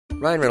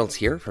Ryan Reynolds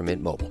here from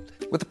Mint Mobile.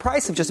 With the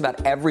price of just about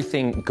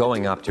everything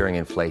going up during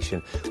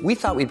inflation, we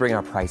thought we'd bring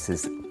our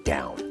prices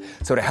down.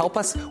 So to help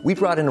us, we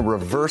brought in a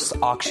reverse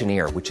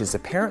auctioneer, which is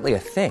apparently a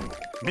thing.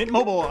 Mint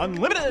Mobile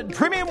Unlimited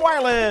Premium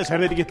Wireless. How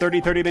to get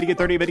 30, 30, bit to get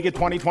 30, bit to get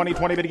 20, 20,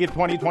 20, bit to get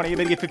 20, 20,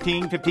 bit to get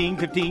 15, 15,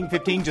 15,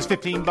 15, just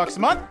 $15 a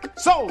month?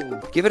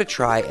 Sold! Give it a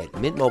try at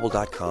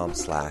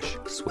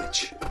mintmobile.com/switch.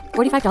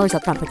 $45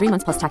 up front for 3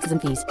 months plus taxes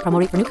and fees. Promo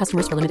rate for new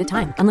customers for limited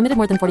time. Unlimited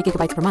more than 40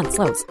 gigabytes per month.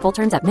 Slows full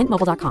terms at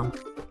mintmobile.com.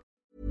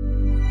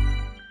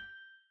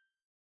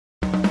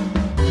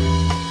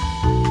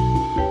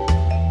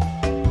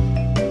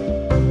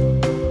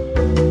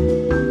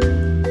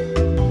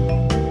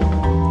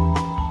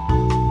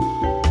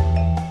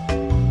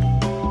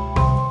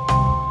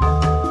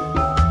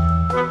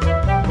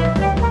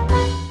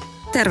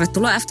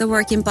 Tervetuloa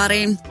Afterworkin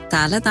pariin.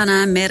 Täällä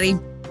tänään Meri,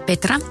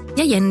 Petra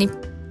ja Jenni.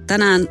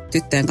 Tänään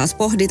tyttöjen kanssa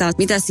pohditaan,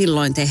 että mitä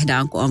silloin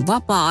tehdään, kun on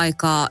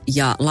vapaa-aikaa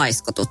ja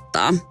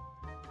laiskotuttaa.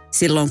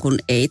 Silloin, kun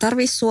ei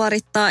tarvitse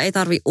suorittaa, ei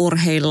tarvitse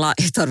urheilla,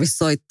 ei tarvitse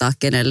soittaa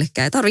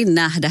kenellekään, ei tarvitse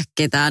nähdä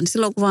ketään.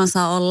 Silloin, kun vaan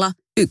saa olla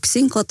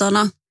yksin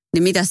kotona,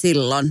 niin mitä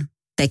silloin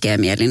tekee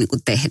mieli niin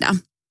kuin tehdä?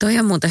 Toi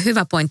on muuten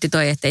hyvä pointti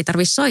toi, että ei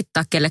tarvitse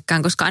soittaa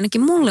kellekään, koska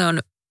ainakin mulle on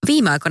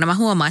viime aikoina mä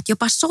huomaan, että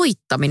jopa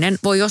soittaminen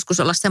voi joskus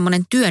olla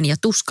semmoinen työn ja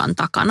tuskan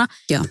takana.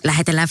 Joo.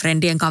 Lähetellään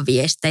friendien kanssa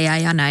viestejä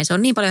ja näin. Se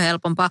on niin paljon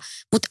helpompaa.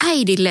 Mutta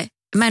äidille,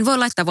 mä en voi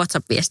laittaa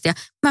WhatsApp-viestiä.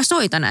 Mä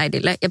soitan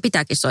äidille ja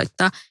pitääkin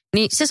soittaa.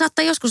 Niin se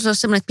saattaa joskus olla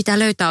semmoinen, että pitää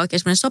löytää oikein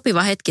semmoinen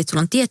sopiva hetki, että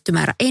sulla on tietty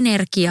määrä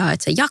energiaa,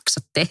 että sä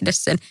jaksat tehdä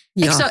sen.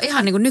 Joo. Eikö se ole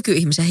ihan niin kuin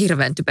nykyihmisen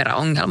hirveän typerä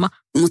ongelma?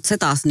 Mutta se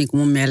taas niin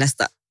kuin mun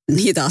mielestä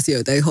niitä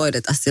asioita ei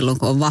hoideta silloin,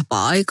 kun on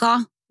vapaa-aikaa.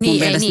 Mun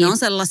mielestä ne on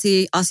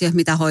sellaisia asioita,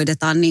 mitä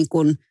hoidetaan niin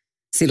kuin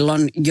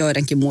silloin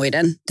joidenkin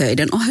muiden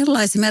töiden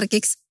ohella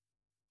esimerkiksi.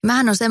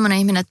 Mähän on semmoinen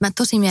ihminen, että mä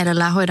tosi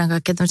mielellään hoidan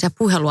kaikkia tämmöisiä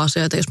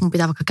puheluasioita, jos mun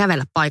pitää vaikka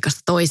kävellä paikasta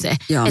toiseen.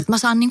 Joo. Että mä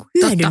saan niinku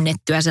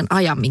hyödynnettyä sen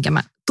ajan, minkä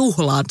mä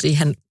tuhlaan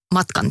siihen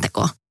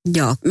matkantekoon.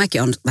 Joo,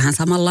 mäkin on vähän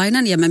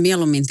samanlainen ja mä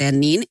mieluummin teen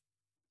niin,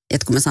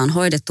 että kun mä saan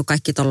hoidettu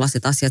kaikki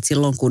tollaiset asiat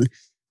silloin, kun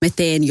mä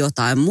teen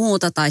jotain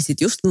muuta tai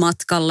sit just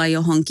matkalla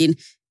johonkin,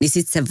 niin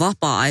sit se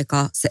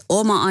vapaa-aika, se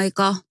oma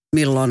aika,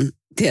 milloin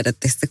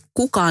tiedätte, että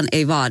kukaan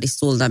ei vaadi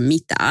sulta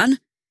mitään,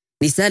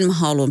 niin sen mä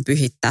haluan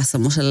pyhittää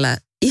semmoiselle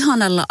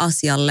ihanalle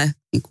asialle,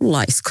 niin kuin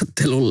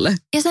laiskottelulle.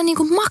 Ja sä niin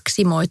kuin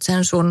maksimoit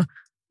sen sun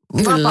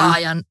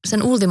vapaa-ajan,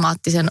 sen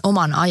ultimaattisen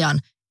oman ajan,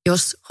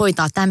 jos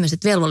hoitaa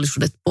tämmöiset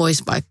velvollisuudet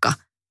pois vaikka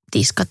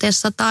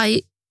tiskatessa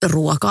tai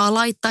ruokaa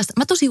laittaessa.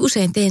 Mä tosi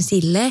usein teen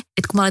silleen,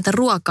 että kun mä laitan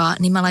ruokaa,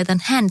 niin mä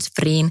laitan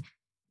handsfreen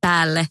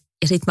päälle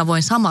ja sit mä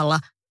voin samalla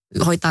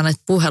hoitaa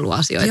näitä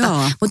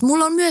puheluasioita. Mutta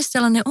mulla on myös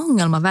sellainen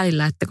ongelma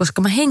välillä, että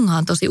koska mä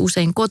hengaan tosi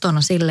usein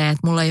kotona silleen,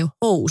 että mulla ei ole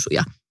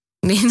housuja,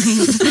 niin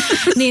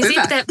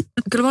sitten,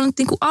 kyllä mulla nyt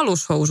niin kuin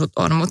alushousut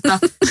on, mutta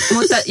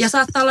ja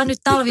saattaa olla nyt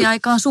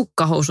talviaikaan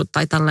sukkahousut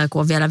tai tällä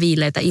kun on vielä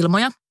viileitä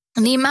ilmoja.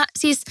 Niin mä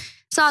siis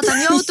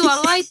saatan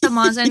joutua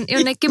laittamaan sen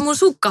jonnekin mun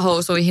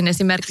sukkahousuihin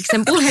esimerkiksi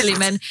sen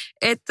puhelimen,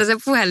 että se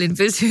puhelin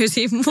pysyy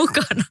siinä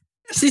mukana.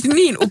 Siis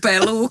niin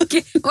upea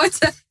luukki. Voit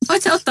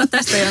sä ottaa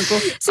tästä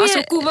jonkun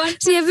asukuvan?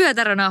 Siihen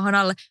vyötärönauhan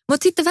alle.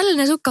 Mutta sitten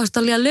välillä ne sukkahousut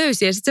on liian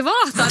löysiä ja sitten se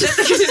valahtaa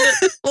sinne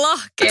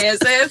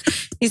lahkeeseen.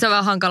 Niin se on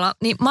vähän hankala.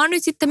 Niin mä oon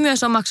nyt sitten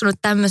myös omaksunut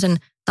tämmöisen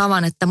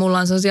tavan, että mulla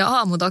on sellaisia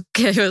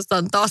aamutakkeja, joista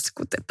on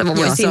taskut, että mä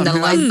voin sinne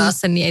laittaa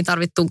sen, niin ei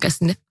tarvitse tunkea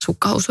sinne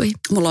sukkahousuihin.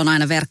 Mulla on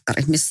aina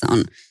verkkari, missä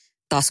on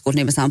taskut,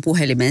 niin mä saan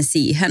puhelimen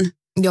siihen.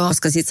 Joo.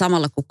 Koska sitten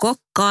samalla kun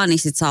kokkaa, niin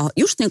sit saa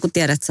just niin kuin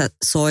tiedät sä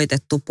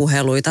soitettu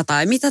puheluita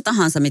tai mitä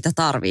tahansa, mitä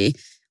tarvii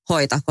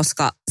hoitaa.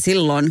 Koska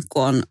silloin,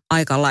 kun on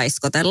aika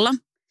laiskotella,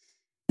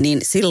 niin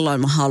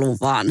silloin mä haluan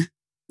vaan,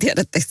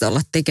 tiedättekö,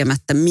 olla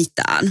tekemättä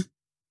mitään.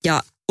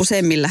 Ja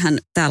useimmillähän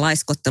tämä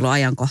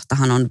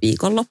laiskotteluajankohtahan on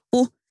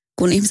viikonloppu,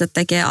 kun ihmiset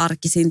tekee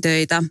arkisin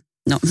töitä.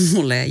 No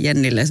mulle ja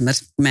Jennille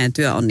esimerkiksi, kun meidän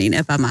työ on niin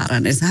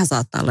epämääräinen, niin sehän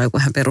saattaa olla joku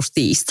ihan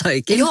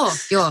perustiistaikin.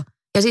 Joo.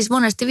 Ja siis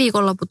monesti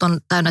viikonloput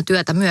on täynnä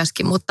työtä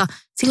myöskin, mutta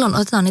silloin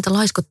otetaan niitä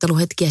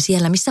laiskotteluhetkiä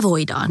siellä, missä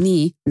voidaan.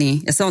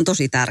 Niin. Ja se on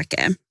tosi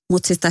tärkeä.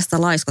 Mutta siis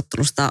tästä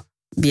laiskottelusta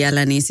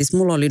vielä, niin siis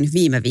mulla oli nyt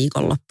viime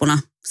viikonloppuna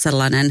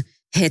sellainen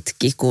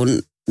hetki,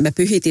 kun mä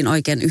pyhitin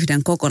oikein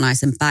yhden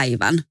kokonaisen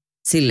päivän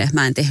sille,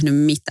 mä en tehnyt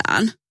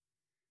mitään.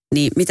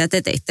 Niin mitä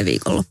te teitte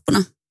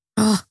viikonloppuna?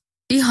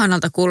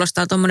 Ihanalta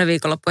kuulostaa tommoinen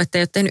viikonloppu, että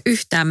ei ole tehnyt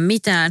yhtään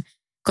mitään,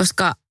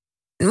 koska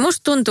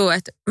musta tuntuu,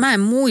 että mä en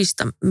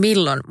muista,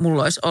 milloin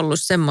mulla olisi ollut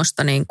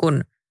semmoista niin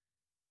kuin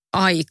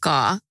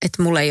aikaa,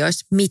 että mulla ei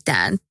olisi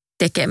mitään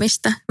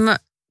tekemistä.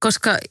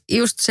 Koska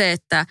just se,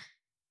 että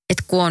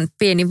kun on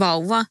pieni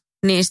vauva,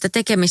 niin sitä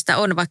tekemistä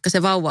on, vaikka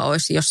se vauva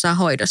olisi jossain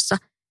hoidossa.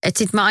 Että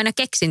sit mä aina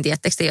keksin,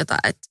 tiettekö jotain,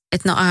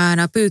 että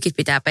no pyykit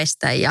pitää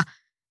pestä ja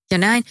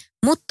näin.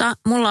 Mutta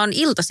mulla on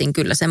iltaisin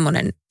kyllä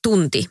semmoinen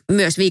tunti,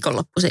 myös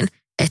viikonloppuisin,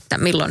 että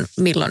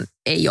milloin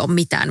ei ole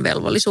mitään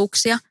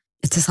velvollisuuksia.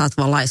 Että sä saat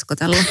vaan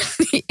laiskotella.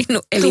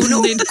 No, eli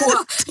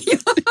nukkua.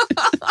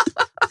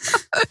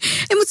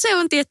 Mutta se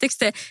on tietysti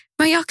se,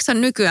 mä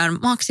jaksan nykyään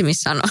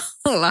maksimissaan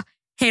olla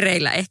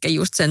hereillä ehkä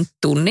just sen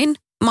tunnin,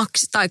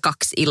 maks tai 2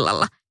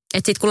 illalla.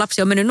 Että sitten kun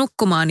lapsi on mennyt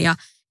nukkumaan ja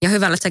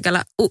hyvällä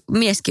säkällä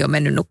mieskin on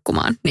mennyt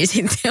nukkumaan, niin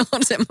sitten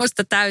on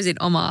semmoista täysin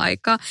omaa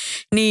aikaa.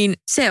 Niin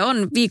se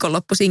on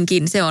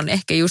viikonloppuisinkin, se on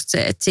ehkä just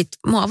se, että sit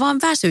mua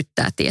vaan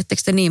väsyttää,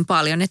 tiedättekö te niin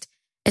paljon,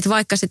 että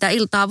vaikka sitä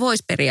iltaa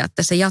voisi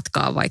periaatteessa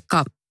jatkaa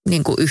vaikka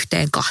niin kuin 1-2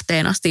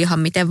 asti ihan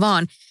miten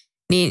vaan,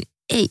 niin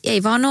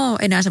ei vaan ole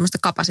enää semmoista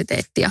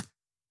kapasiteettia.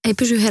 Ei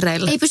pysy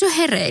hereillä. Ei pysy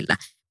hereillä.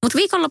 Mutta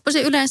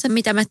viikonloppuisin yleensä,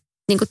 mitä mä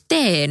niin kuin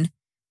teen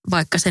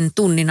vaikka sen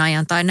tunnin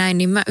ajan tai näin,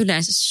 niin mä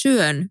yleensä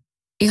syön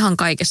ihan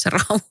kaikessa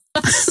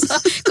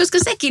rauhassa, koska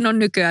sekin on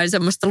nykyään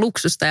semmoista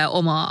luksusta ja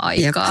omaa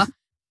aikaa. Jep.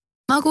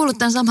 Mä oon kuullut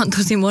tämän saman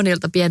tosi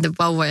monilta pienten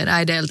vauvojen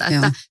äideiltä,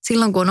 että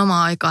silloin kun on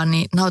omaa aikaa,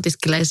 niin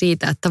nautiskelee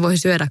siitä, että voi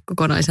syödä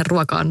kokonaisen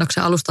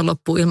ruoka-annoksen alusta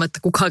loppuun ilman, että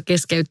kukaan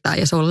keskeyttää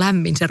ja se on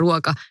lämmin se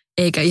ruoka,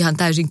 eikä ihan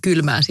täysin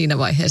kylmää siinä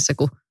vaiheessa,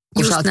 kun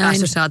sä oot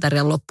päässyt se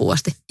aterian loppuun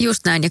asti.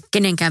 Just näin, ja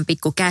kenenkään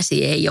pikku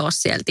käsi ei ole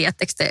siellä,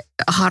 tiedättekö te,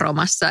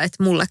 haromassa,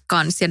 että mulle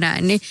kans ja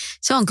näin, niin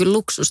se on kyllä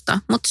luksusta,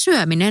 mutta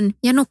syöminen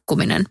ja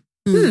nukkuminen.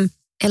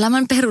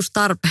 Elämän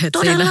perustarpeet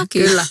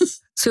todellakin. Siinä. Kyllä.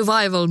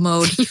 Survival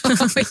mode.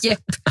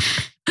 Jep.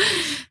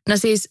 No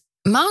siis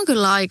mä oon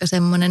kyllä aika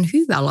semmoinen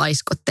hyvä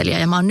laiskottelija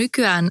ja mä oon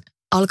nykyään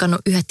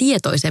alkanut yhä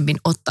tietoisemmin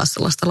ottaa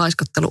sellaista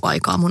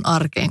laiskotteluaikaa mun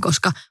arkeen,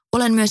 koska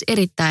olen myös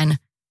erittäin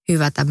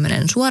hyvä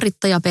tämmöinen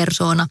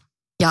suorittajapersoona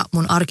ja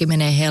mun arki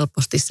menee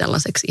helposti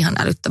sellaiseksi ihan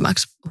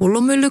älyttömäksi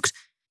hullumyllyksi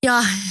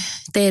ja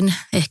teen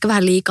ehkä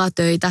vähän liikaa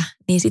töitä,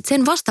 niin sitten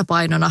sen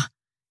vastapainona,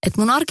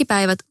 että mun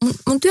arkipäivät,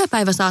 mun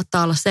työpäivä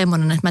saattaa olla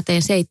semmoinen, että mä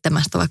teen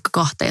 7 vaikka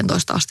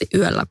 12 asti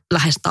yöllä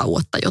lähes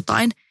tauotta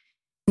jotain.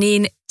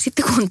 Niin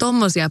sitten kun on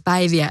tommosia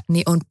päiviä,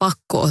 niin on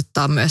pakko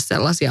ottaa myös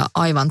sellaisia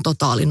aivan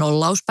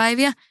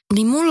totaalinollauspäiviä.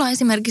 Niin mulla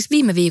esimerkiksi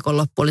viime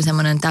viikonloppu oli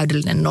semmoinen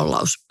täydellinen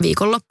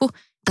nollausviikonloppu.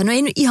 Tai no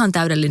ei nyt ihan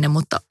täydellinen,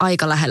 mutta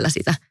aika lähellä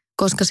sitä.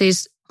 Koska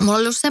siis mulla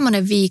oli ollut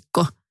semmoinen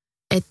viikko,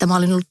 että mä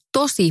olin ollut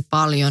tosi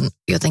paljon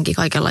jotenkin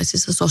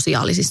kaikenlaisissa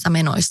sosiaalisissa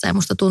menoissa. Ja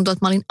musta tuntui,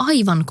 että mä olin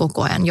aivan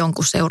koko ajan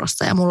jonkun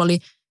seurassa. Ja mulla oli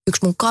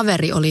yksi mun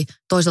kaveri oli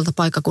toiselta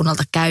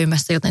paikkakunnalta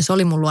käymässä, joten se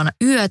oli mun luona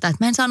yötä.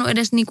 Että mä en saanut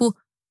edes niinku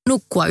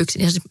nukkua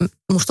yksin. Ja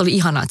musta oli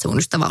ihanaa, että se mun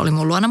ystävä oli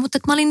mun luona. Mutta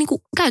että mä olin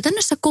niinku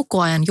käytännössä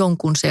koko ajan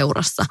jonkun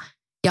seurassa.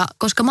 Ja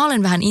koska mä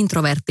olen vähän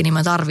introvertti, niin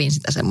mä tarviin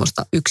sitä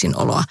semmoista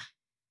yksinoloa.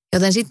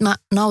 Joten sit mä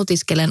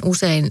nautiskelen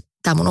usein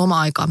tää mun oma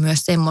aikaa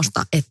myös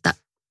semmoista, että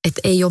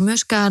ei ole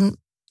myöskään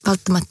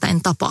välttämättä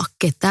en tapaa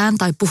ketään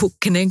tai puhu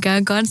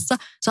kenenkään kanssa.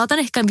 Saatan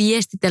ehkä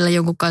viestitellä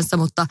jonkun kanssa,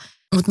 mutta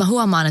mä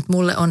huomaan, että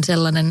mulle on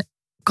sellainen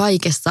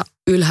kaikessa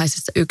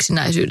ylhäisessä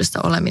yksinäisyydessä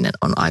oleminen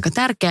on aika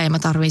tärkeää ja mä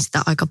tarvitsen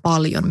sitä aika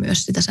paljon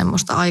myös sitä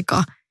semmoista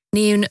aikaa.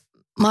 Niin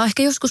mä oon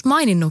ehkä joskus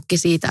maininnutkin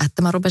siitä,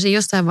 että mä rupesin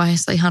jossain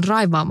vaiheessa ihan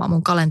raivaamaan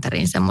mun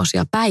kalenteriin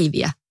semmoisia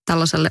päiviä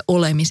tällaiselle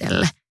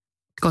olemiselle,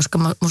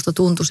 koska musta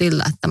tuntui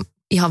sillä, että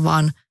ihan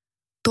vaan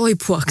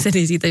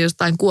toipuakseni siitä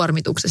jostain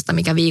kuormituksesta,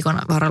 mikä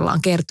viikon varrella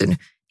on kertynyt,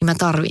 niin mä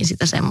tarviin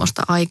sitä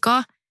semmoista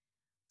aikaa.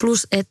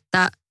 Plus,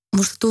 että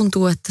musta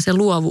tuntuu, että se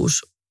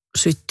luovuus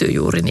syttyy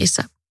juuri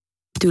niissä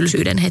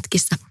tylsyyden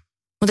hetkissä.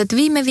 Mutta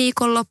viime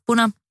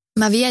viikonloppuna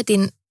mä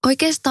vietin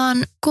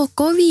oikeastaan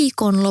koko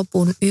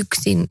viikonlopun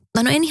yksin.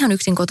 No en ihan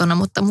yksin kotona,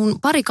 mutta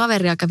mun pari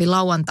kaveria kävi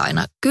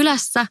lauantaina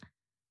kylässä.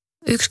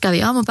 Yksi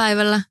kävi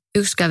aamupäivällä,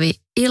 yksi kävi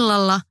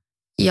illalla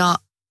ja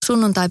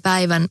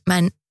sunnuntaipäivän mä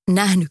en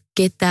nähnyt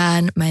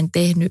ketään, mä en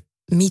tehnyt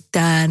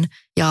mitään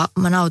ja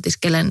mä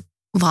nautiskelen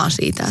vaan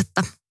siitä,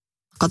 että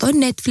katsoin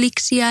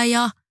Netflixiä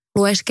ja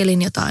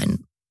lueskelin jotain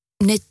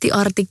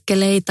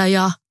nettiartikkeleita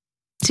ja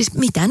siis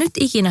mitä nyt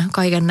ikinä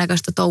kaiken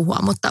näköistä touhua,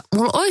 mutta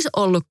mulla olisi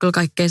ollut kyllä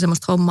kaikkea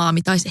semmoista hommaa,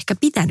 mitä olisi ehkä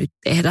pitänyt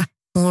tehdä.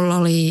 Mulla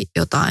oli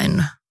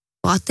jotain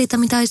vaatteita,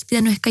 mitä olisi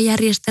pitänyt ehkä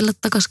järjestellä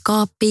takaisin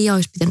kaappiin ja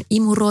olisi pitänyt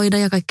imuroida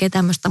ja kaikkea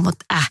tämmöistä,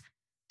 mutta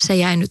se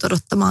jäi nyt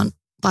odottamaan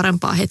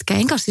parempaa hetkeä.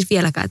 Enkä siis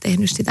vieläkään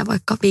tehnyt sitä,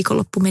 vaikka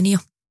viikonloppu meni jo.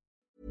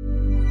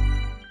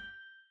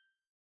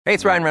 Hey,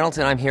 it's Ryan Reynolds,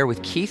 and I'm here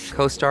with Keith,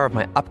 co-star of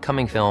my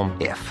upcoming film,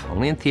 If,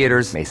 only in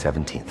theaters May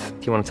 17th.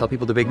 Do you want to tell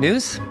people the big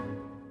news?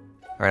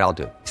 All right, I'll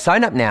do it.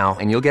 Sign up now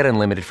and you'll get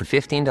unlimited for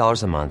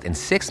 $15 a month and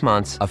 6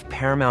 months of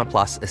Paramount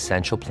Plus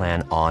Essential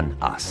Plan on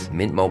us.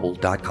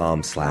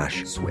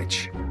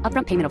 MintMobile.com/switch.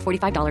 Upfront payment of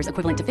 $45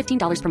 equivalent to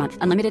 $15 per month.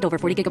 Unlimited over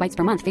 40 gigabytes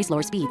per month. Face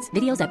lower speeds.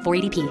 Videos at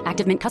 480p.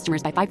 Active Mint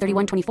customers by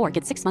 531.24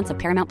 get 6 months of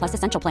Paramount Plus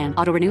Essential Plan.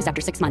 Auto renews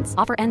after 6 months.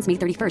 Offer ends May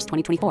 31st,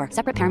 2024.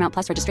 Separate Paramount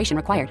Plus registration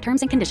required.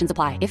 Terms and conditions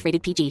apply if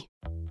rated PG.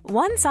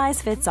 One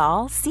size fits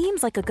all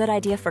seems like a good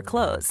idea for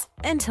clothes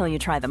until you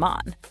try them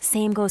on.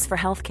 Same goes for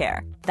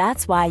healthcare.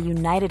 That's why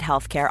United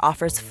Healthcare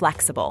offers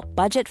flexible,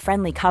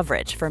 budget-friendly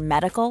coverage for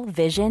medical,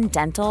 vision,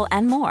 dental,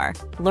 and more.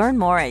 Learn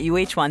more at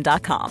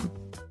uh1.com.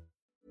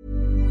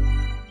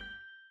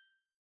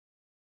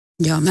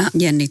 Joo, mä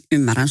Jenni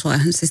ymmärrän sua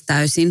ihan siis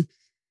täysin,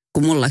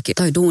 kun mullakin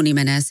toi duuni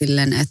menee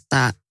silleen,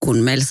 että kun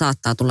meillä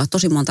saattaa tulla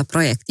tosi monta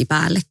projektia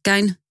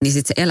päällekkäin, niin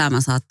sitten se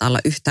elämä saattaa olla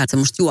yhtään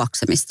semmoista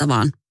juoksemista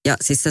vaan. Ja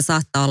siis se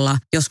saattaa olla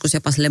joskus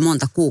jopa sille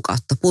monta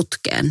kuukautta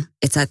putkeen,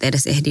 että sä et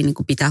edes ehdi niin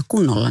kuin pitää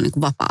kunnolla niin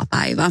kuin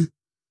vapaa-päivää.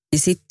 niin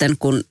sitten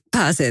kun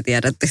pääsee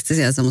tiedättekö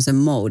siellä semmoisen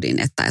moodin,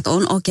 että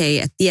on okei,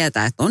 että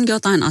tietää, että on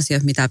jotain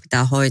asioita, mitä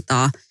pitää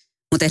hoitaa,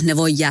 mutta että ne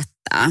voi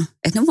jättää,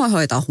 että ne voi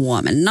hoitaa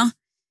huomenna,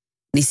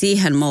 niin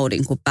siihen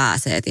moodin kun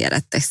pääsee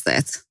tiedättekö,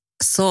 että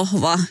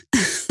sohva,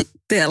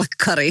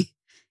 telkkari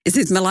ja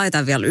sitten mä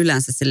laitan vielä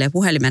yleensä silleen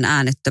puhelimen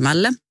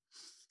äänettömälle.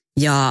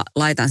 Ja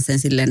laitan sen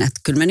silleen,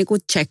 että kyllä mä niinku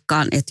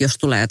tsekkaan, että jos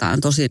tulee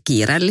jotain tosi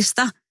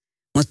kiireellistä,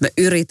 mutta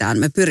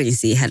mä pyrin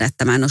siihen,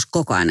 että mä en olisi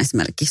koko ajan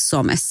esimerkiksi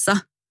somessa.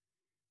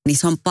 Niin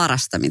se on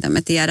parasta, mitä mä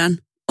tiedän.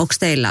 Onko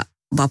teillä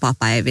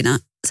vapaapäivinä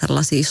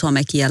sellaisia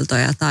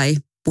somekieltoja tai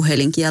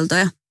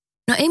puhelinkieltoja?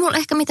 No ei mulla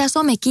ehkä mitään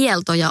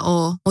somekieltoja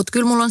ole, mutta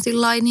kyllä mulla on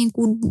sillain niin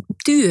kuin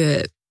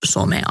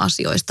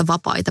työsomeasioista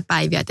vapaita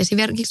päiviä. Et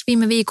esimerkiksi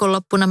viime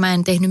viikonloppuna mä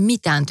en tehnyt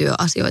mitään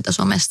työasioita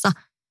somessa,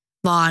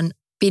 vaan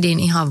pidin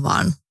ihan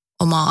vaan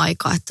omaa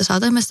aikaa, että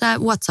saatoin myös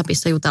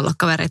WhatsAppissa jutella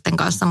kavereiden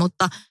kanssa,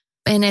 mutta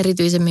en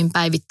erityisemmin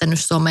päivittänyt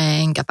somea,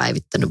 enkä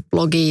päivittänyt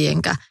blogia,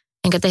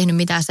 enkä tehnyt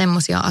mitään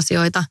semmoisia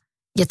asioita.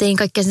 Ja tein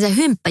kaikkea sellaisia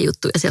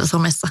hymppäjuttuja siellä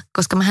somessa,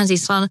 koska mähän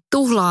siis saan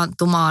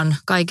tuhlaantumaan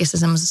kaikessa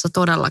semmoisessa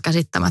todella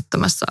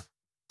käsittämättömässä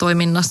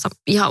toiminnassa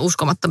ihan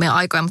uskomattomia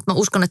aikoja, mutta mä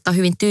uskon, että on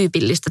hyvin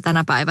tyypillistä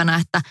tänä päivänä,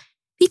 että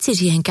vitsi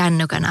siihen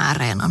kännykän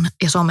ääreen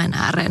ja somen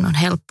ääreen on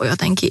helppo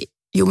jotenkin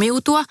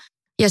jumiutua.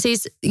 Ja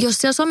siis, jos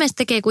siellä somessa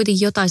tekee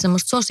kuitenkin jotain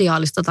semmoista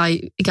sosiaalista tai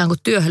ikään kuin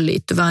työhön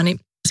liittyvää, niin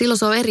silloin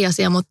se on eri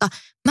asia. Mutta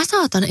mä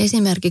saatan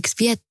esimerkiksi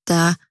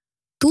viettää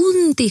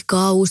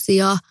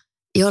tuntikausia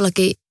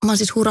jollakin, mä oon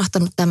siis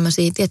hurahtanut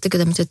tämmöisiä, tiedättekö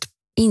tämmöiset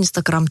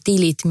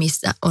Instagram-tilit,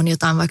 missä on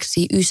jotain vaikka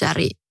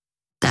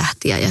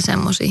ysäritähtiä ja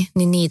semmoisia,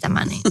 niin niitä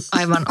mä niin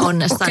aivan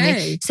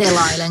onnestani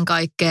selailen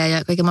kaikkea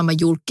ja kaiken maailman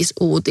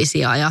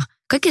julkisuutisia ja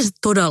kaikki se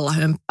todella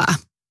hömppää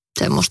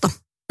semmoista.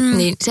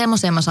 Niin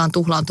semmoiseen mä saan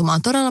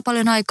tuhlaantumaan todella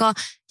paljon aikaa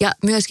ja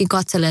myöskin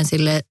katselen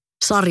sille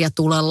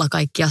sarjatulella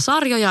kaikkia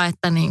sarjoja,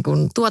 että niin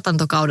kun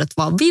tuotantokaudet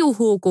vaan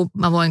viuhuu, kun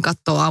mä voin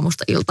katsoa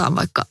aamusta iltaan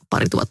vaikka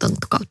pari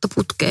tuotantokautta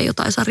putkeen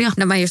jotain sarjaa.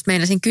 No mä just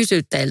meinasin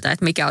kysyä teiltä,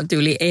 että mikä on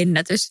tyyli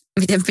ennätys.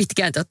 Miten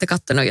pitkään te olette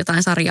kattonut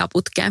jotain sarjaa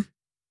putkeen?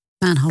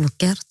 Mä en halua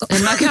kertoa.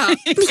 En mäkään.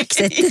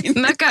 Miksi ette?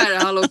 Mäkään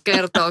en halua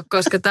kertoa,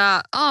 koska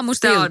tää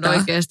aamusta on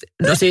oikeasti.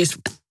 No siis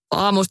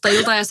aamusta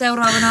iltaan ja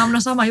seuraavana aamuna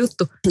sama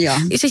juttu.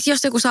 Ja siis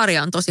jos joku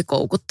sarja on tosi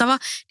koukuttava,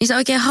 niin sä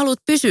oikein haluat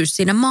pysyä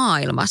siinä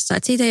maailmassa.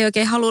 Että siitä ei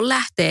oikein halua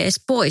lähteä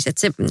edes pois. Että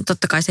se,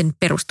 totta kai sen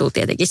perustuu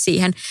tietenkin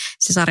siihen,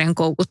 se sarjan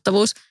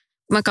koukuttavuus.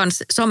 Mä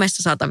kans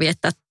somessa saatan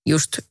viettää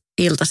just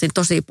iltaisin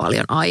tosi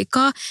paljon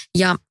aikaa.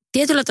 Ja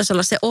tietyllä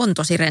tasolla se on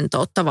tosi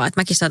rentouttavaa.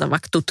 Että mäkin saatan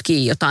vaikka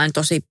tutkia jotain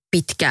tosi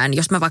pitkään.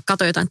 Jos mä vaikka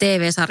katson jotain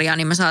TV-sarjaa,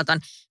 niin mä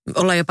saatan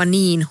olla jopa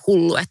niin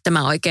hullu, että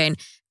mä oikein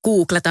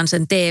googletan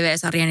sen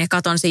TV-sarjan ja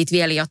katon siitä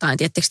vielä jotain,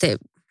 tiettekö te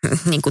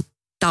niin kuin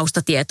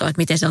taustatietoa,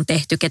 että miten se on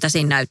tehty, ketä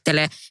siinä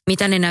näyttelee,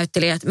 mitä ne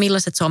näyttelijät,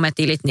 millaiset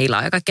sometilit niillä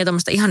on ja kaikkea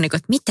tuommoista ihan niin kuin,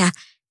 että mitä,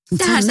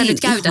 tähän sä nyt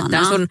käytät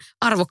tämän sun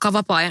arvokkaan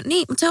vapaa-ajan.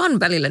 Niin, mutta se on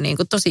välillä niin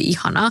kuin tosi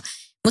ihanaa.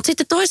 Mutta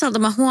sitten toisaalta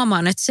mä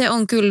huomaan, että se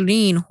on kyllä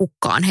niin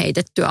hukkaan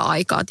heitettyä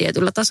aikaa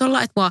tietyllä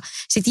tasolla, että mua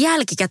sitten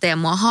jälkikäteen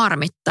mua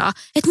harmittaa,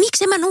 että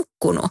miksi mä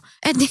nukkunut?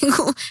 Että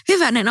niinku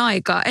hyvänen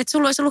aikaa, että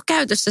sulla olisi ollut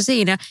käytössä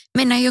siinä,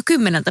 mennään jo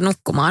 10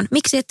 nukkumaan.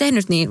 Miksi et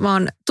tehnyt niin,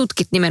 vaan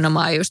tutkit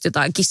nimenomaan just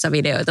jotain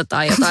kissavideoita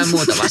tai jotain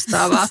muuta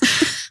vastaavaa.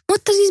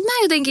 Mutta siis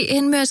mä jotenkin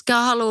en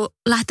myöskään halua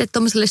lähteä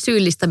tuommoiselle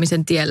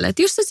syyllistämisen tielle.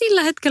 Että jos se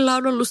sillä hetkellä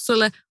on ollut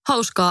sulle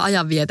hauskaa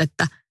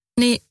ajanvietettä,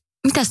 niin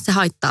mitäs se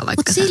haittaa vaikka?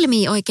 Mutta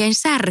silmiä oikein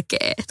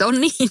särkee, että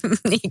on niin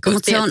kuin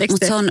Mutta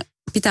se on,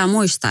 pitää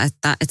muistaa,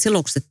 että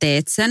silloin kun sä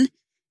teet sen,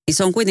 niin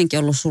se on kuitenkin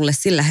ollut sulle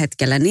sillä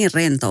hetkellä niin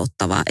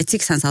rentouttavaa, että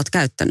siksihän sä oot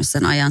käyttänyt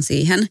sen ajan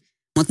siihen.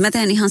 Mutta mä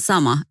teen ihan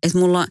sama, että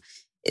mulla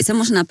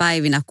semmoisena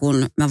päivinä,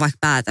 kun mä vaikka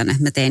päätän,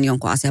 että mä teen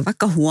jonkun asian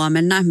vaikka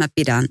huomenna, mä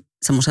pidän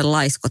semmoisen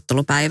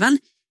laiskottelupäivän,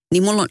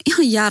 niin mulla on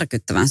ihan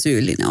järkyttävän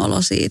syyllinen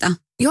olo siitä.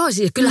 Joo,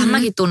 siis kyllähän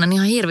mäkin tunnen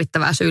ihan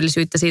hirvittävää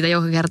syyllisyyttä siitä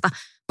joka kerta.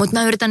 Mutta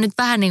mä yritän nyt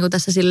vähän niin kuin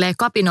tässä silleen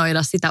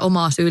kapinoida sitä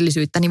omaa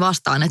syyllisyyttäni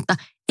vastaan, että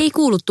ei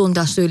kuulu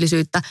tuntea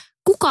syyllisyyttä.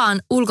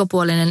 Kukaan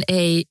ulkopuolinen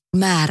ei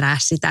määrää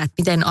sitä, että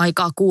miten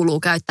aikaa kuuluu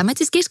käyttää. Mä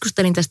siis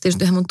keskustelin tästä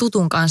just yhden mun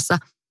tutun kanssa,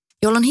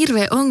 jolla on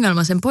hirveä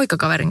ongelma sen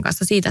poikakaverin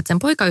kanssa siitä, että sen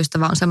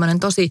poikaystävä on semmoinen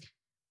tosi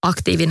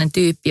aktiivinen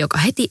tyyppi, joka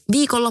heti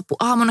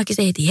viikonloppuaamunakin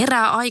se heti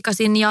herää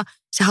aikaisin ja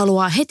se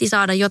haluaa heti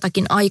saada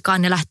jotakin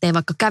aikaan ja lähtee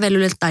vaikka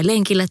kävelylle tai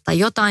lenkille tai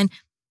jotain.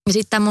 Ja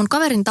sitten mun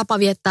kaverin tapa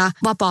viettää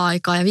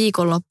vapaa-aikaa ja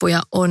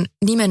viikonloppuja on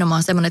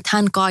nimenomaan semmoinen, että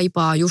hän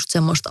kaipaa just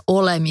semmoista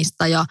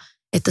olemista ja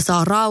että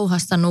saa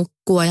rauhassa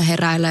nukkua ja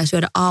heräillä ja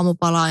syödä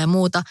aamupalaa ja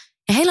muuta.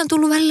 Ja heillä on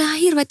tullut välillä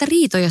hirveitä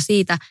riitoja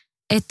siitä,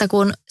 että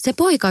kun se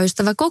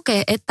poikaystävä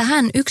kokee, että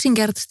hän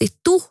yksinkertaisesti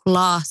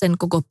tuhlaa sen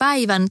koko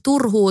päivän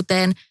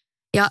turhuuteen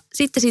ja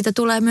sitten siitä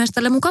tulee myös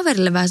tälle mun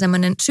kaverille vähän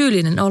semmoinen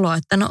syyllinen olo,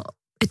 että no,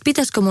 että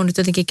pitäisikö mun nyt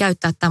jotenkin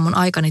käyttää tämän mun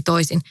aikani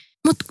toisin.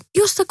 Mutta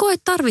jos sä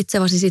koet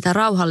tarvitsevasi sitä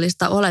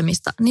rauhallista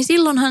olemista, niin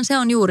silloinhan se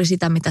on juuri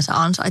sitä, mitä sä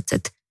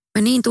ansaitset.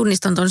 Mä niin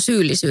tunnistan ton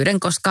syyllisyyden,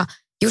 koska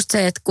just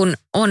se, että kun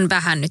on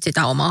vähän nyt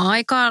sitä omaa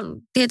aikaa,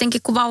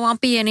 tietenkin kun vauva on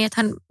pieni,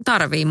 että hän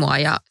tarvii mua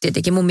ja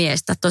tietenkin mun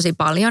miestä tosi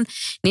paljon,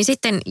 niin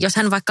sitten jos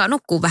hän vaikka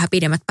nukkuu vähän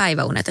pidemmät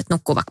päiväunet, että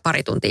nukkuu vaikka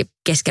pari tuntia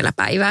keskellä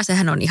päivää,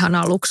 sehän on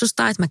ihanaa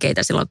luksusta, että mä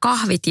keitän silloin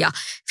kahvit ja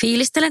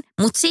fiilistelen,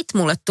 mutta sit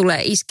mulle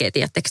tulee iskeä,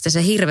 tiedättekö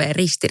se hirveä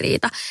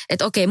ristiriita,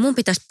 että okei, mun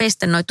pitäisi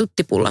pestä noi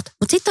tuttipullot,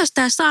 mutta sitten olisi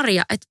tää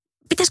sarja, että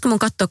pitäisikö mun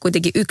katsoa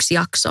kuitenkin yksi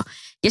jakso.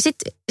 Ja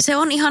sitten se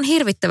on ihan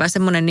hirvittävä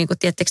semmoinen, niin kuin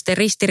tiedättekö te,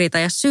 ristiriita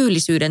ja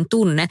syyllisyyden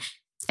tunne,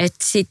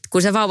 että sitten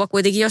kun se vauva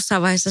kuitenkin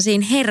jossain vaiheessa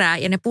siinä herää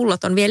ja ne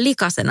pullot on vielä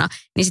likasena,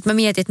 niin sitten mä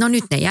mietin, että no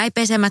nyt ne jäi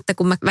pesemättä,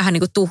 kun mä vähän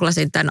niin kuin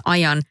tuhlasin tämän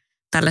ajan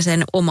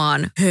tällaiseen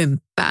omaan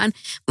hömppään.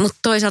 Mutta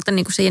toisaalta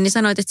niin kuin se Jenni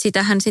sanoit, että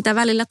sitähän sitä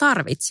välillä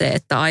tarvitsee,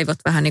 että aivot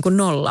vähän niin kuin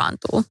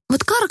nollaantuu.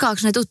 Mutta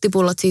karkaako ne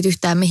tuttipullot siitä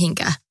yhtään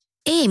mihinkään?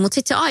 Ei, mutta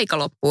sitten se aika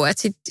loppuu,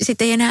 että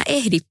sit ei enää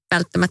ehdi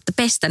välttämättä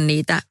pestä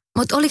niitä.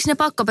 Mutta oliko ne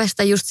pakko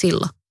pestä just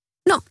silloin?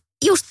 No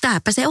just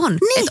tääpä se on.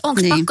 Niin, että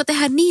onko pakko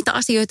tehdä niitä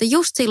asioita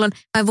just silloin,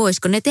 vai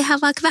voisiko ne tehdä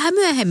vaikka vähän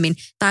myöhemmin,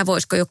 tai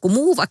voisiko joku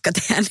muu vaikka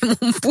tehdä ne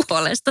mun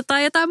puolesta,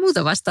 tai jotain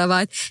muuta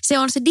vastaavaa. Et se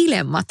on se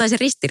dilemma tai se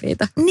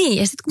ristiriita. Niin,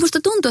 ja sitten musta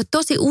tuntuu, että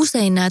tosi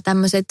usein nämä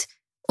tämmöiset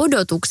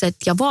odotukset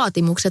ja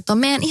vaatimukset on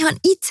meidän ihan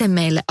itse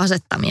meille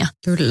asettamia.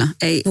 Kyllä,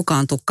 ei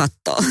kukaan tule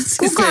katsoa.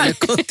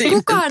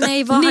 Kukaan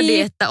ei vahdi,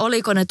 niin. Että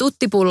oliko ne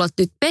tuttipullot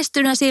nyt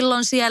pestynä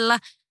silloin siellä.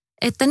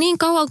 Että niin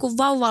kauan kuin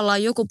vauvalla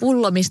on joku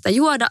pullo, mistä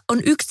juoda,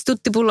 on yksi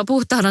tuttipullo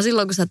puhtaana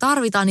silloin, kun sitä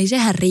tarvitaan, niin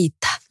sehän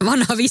riittää.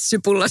 Vanha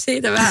vissypullo,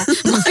 siitä vähän.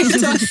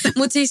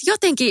 Mutta siis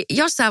jotenkin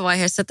jossain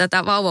vaiheessa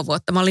tätä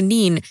vauvavuotta mä olin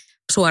niin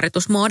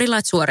suoritusmoodilla,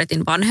 että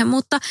suoritin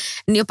vanhemmuutta,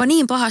 niin jopa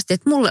niin pahasti,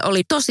 että mulle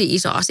oli tosi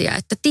iso asia,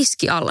 että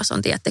tiskiallas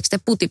on, tiedättekö te,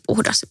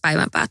 putipuhdas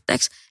päivän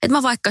päätteeksi. Että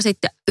mä vaikka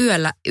sitten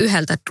yöllä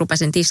yhdeltä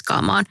rupesin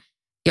tiskaamaan,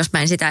 jos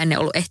mä en sitä ennen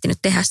ollut ehtinyt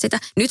tehdä sitä.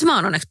 Nyt mä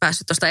oon onneksi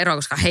päässyt tuosta eroon,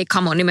 koska hei,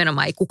 come on,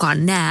 nimenomaan ei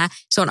kukaan näe.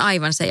 Se on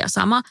aivan se ja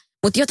sama.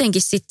 Mutta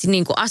jotenkin sitten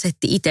niin kuin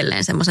asetti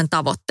itselleen semmoisen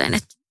tavoitteen,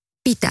 että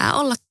pitää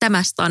olla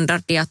tämä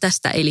standardi ja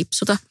tästä ei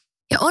lipsuta.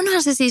 Ja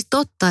onhan se siis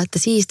totta, että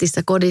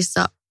siistissä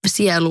kodissa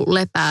sielu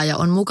lepää ja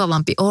on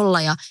mukavampi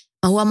olla. Ja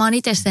mä huomaan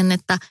itse sen,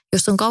 että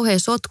jos on kauhean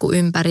sotku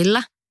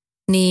ympärillä,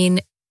 niin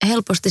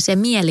helposti se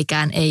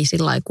mielikään ei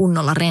sillä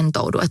kunnolla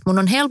rentoudu. Että mun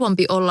on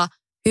helpompi olla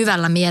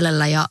hyvällä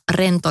mielellä ja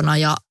rentona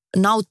ja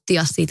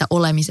nauttia siitä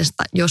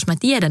olemisesta, jos mä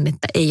tiedän,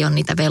 että ei ole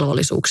niitä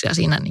velvollisuuksia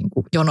siinä niin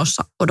kuin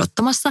jonossa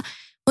odottamassa.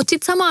 Mutta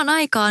sitten samaan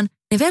aikaan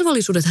ne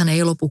velvollisuudethan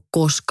ei lopu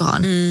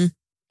koskaan.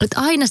 Että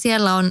aina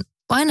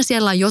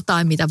siellä on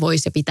jotain, mitä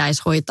voisi ja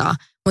pitäisi hoitaa.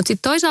 Mutta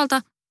sitten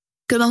toisaalta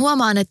kyllä mä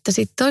huomaan, että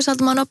sitten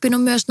toisaalta mä oon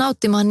oppinut myös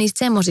nauttimaan niistä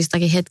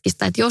semmosistakin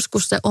hetkistä, että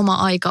joskus se oma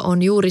aika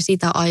on juuri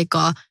sitä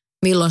aikaa,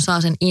 milloin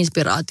saa sen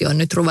inspiraation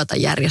nyt ruveta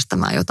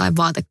järjestämään jotain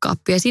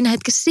vaatekaappia. Ja siinä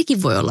hetkessä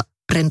sekin voi olla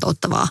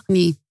rentouttavaa.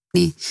 Niin.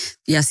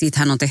 Ja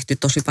siitähän on tehty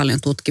tosi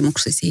paljon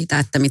tutkimuksia siitä,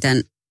 että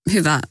miten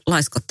hyvä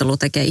laiskottelu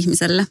tekee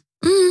ihmiselle.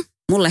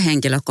 Mulle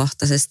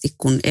henkilökohtaisesti,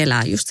 kun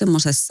elää just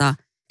semmoisessa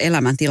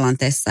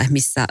elämäntilanteessa,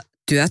 missä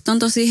työt on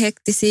tosi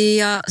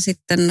hektisiä ja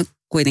sitten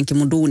kuitenkin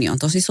mun duuni on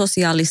tosi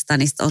sosiaalista,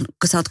 niin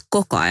kun sä oot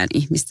koko ajan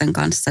ihmisten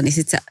kanssa, niin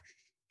sitten se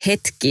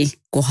hetki,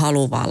 kun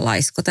haluaa vaan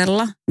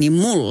laiskotella, niin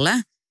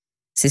mulle,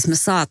 siis mä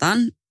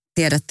saatan,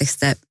 tiedättekö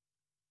te,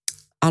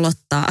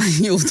 aloittaa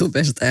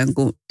YouTubesta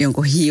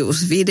jonkun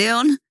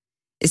hiusvideon.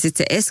 Ja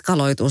sitten se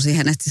eskaloituu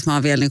siihen, että siis mä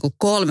oon vielä niin kuin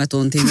 3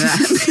 tuntia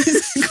myöhemmin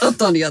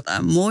katon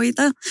jotain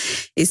muita.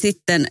 Ja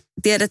sitten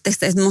tiedättekö,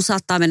 että mun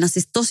saattaa mennä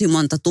siis tosi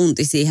monta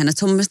tuntia siihen, että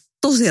se on mun mielestä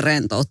tosi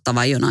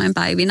rentouttava jonain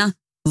päivinä,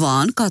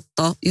 vaan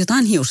katsoa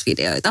jotain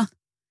hiusvideoita.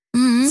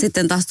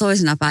 Sitten taas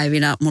toisina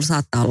päivinä mulla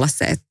saattaa olla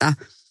se, että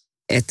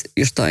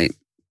just toi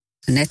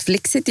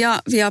Netflixit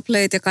ja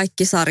Viaplayt ja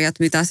kaikki sarjat,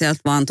 mitä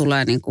sieltä vaan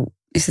tulee, niin kuin,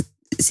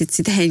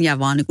 sitten he jää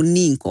vaan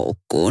niin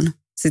koukkuun.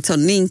 Sitten se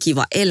on niin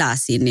kiva elää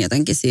siinä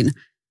jotenkin siinä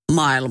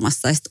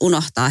maailmassa ja sitten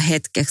unohtaa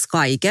hetkeksi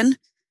kaiken.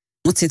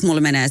 Mutta sitten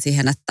mulla menee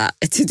siihen, että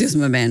sitten jos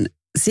mä menen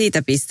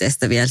siitä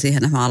pisteestä vielä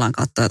siihen, että mä alan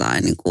katsoa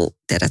jotain, niin kuin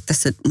tiedätte,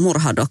 se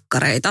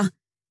murhadokkareita,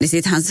 niin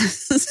sittenhän se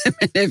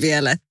menee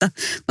vielä, että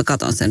mä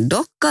katson sen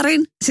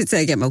dokkarin, sitten sen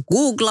jälkeen mä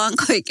googlaan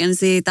kaiken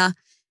siitä.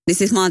 Niin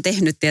siis mä oon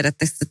tehnyt,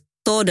 tiedätte,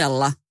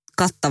 todella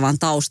kattavan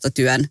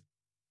taustatyön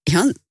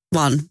ihan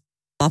vaan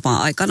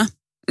vapaa-aikana.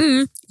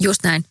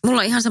 Just näin.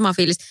 Mulla on ihan sama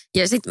fiilis.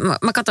 Ja sitten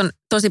mä katson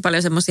tosi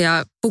paljon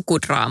semmoisia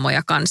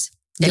pukudraamoja kanssa.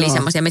 Eli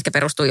semmoisia, mitkä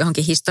perustuu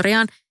johonkin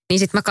historiaan. Niin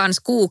sitten mä kans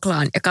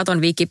googlaan ja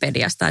katson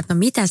Wikipediasta, että no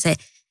mitä se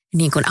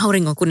niin kuin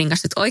auringon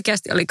kuningas nyt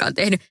oikeasti olikaan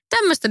tehnyt.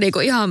 Tämmöistä niin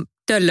kuin ihan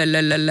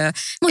töllölölölö.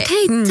 Mutta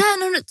hei,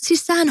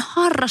 sähän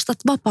harrastat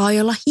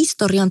vapaa-ajalla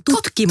historian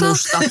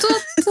tutkimusta.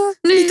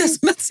 Totta. Niin. Mitäs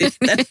mä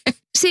sitten?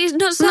 Siis,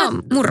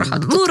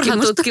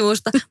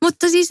 murhatutkimusta.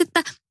 Mutta siis,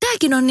 että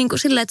tämäkin on niin kuin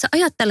silleen, että sä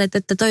ajattelet,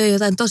 että toi on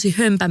jotain tosi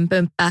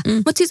hömpänpömppää.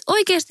 Mutta siis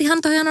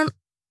oikeastihan toihan on,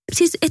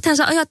 siis ethän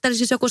sä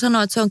ajattelisi, jos joku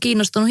sanoo, että se on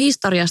kiinnostunut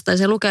historiasta ja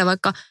se lukee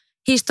vaikka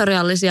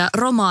historiallisia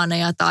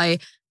romaaneja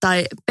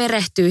tai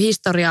perehtyy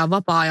historiaan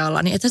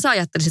vapaa-ajalla, niin ethän sä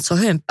ajattelisit, että se on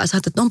hömppää. Sä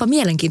ajattelet, että onpa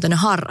mielenkiintoinen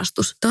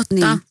harrastus. Totta,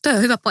 niin. Toi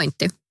on hyvä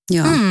pointti.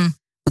 Joo.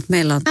 Mutta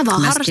meillä on mä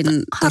vaan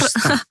myöskin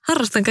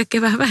harrastan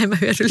kaikkea vähän vähemmän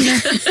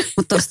hyödyllistä.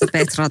 Mutta tuosta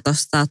Petra,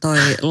 tuosta toi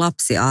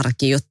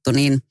lapsiarki-juttu,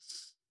 niin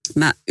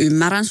mä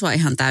ymmärrän sua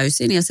ihan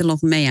täysin. Ja silloin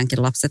kun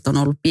meidänkin lapset on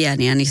ollut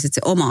pieniä, niin sit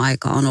se oma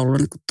aika on ollut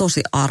niin kuin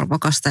tosi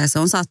arvokasta. Ja se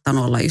on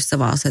saattanut olla just se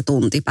vaan se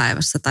tunti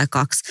päivässä tai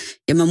 2.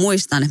 Ja mä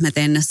muistan, että mä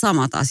tein ne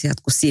samat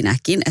asiat kuin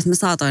sinäkin. Että mä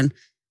saatoin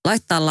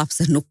laittaa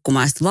lapset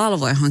nukkumaan ja sitten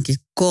valvoa johonkin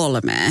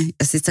 3.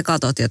 Ja sitten sä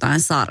katot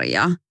jotain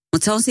sarjaa.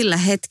 Mutta se on sillä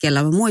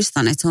hetkellä, mä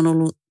muistan, että se on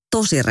ollut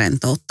tosi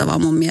rentouttavaa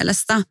mun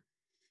mielestä.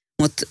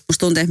 Mutta musta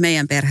tuntuu, että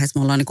meidän perheessä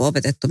me ollaan niinku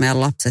opetettu meidän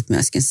lapset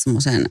myöskin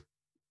semmoisen,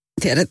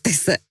 tiedätte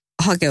se,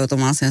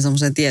 hakeutumaan sen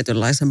semmoisen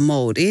tietynlaisen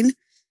moodiin.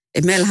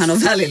 Et meillähän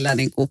on välillä,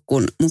 niinku,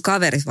 kun mun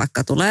kaverit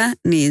vaikka tulee,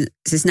 niin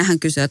siis nehän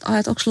kysyy, että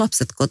onko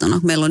lapset kotona,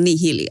 kun meillä on niin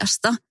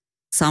hiljasta.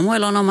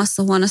 Samuel on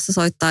omassa huoneessa,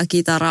 soittaa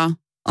kitaraa.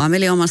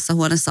 Ameli omassa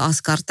huoneessa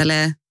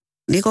askartelee.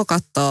 Niko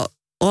katsoo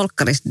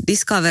olkkarista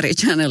Discovery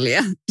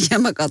Channelia ja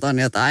mä katson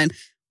jotain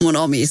mun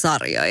omia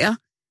sarjoja.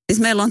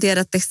 Siis meillä on,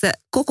 tiedättekö, se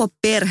koko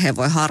perhe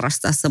voi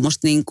harrastaa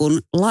semmoista niin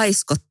kuin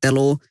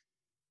laiskottelua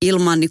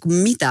ilman niin kuin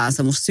mitään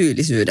semmoista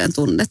syyllisyyden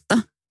tunnetta.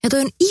 Ja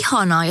toi on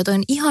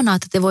ihanaa,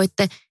 että te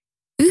voitte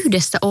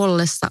yhdessä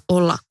ollessa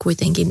olla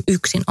kuitenkin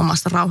yksin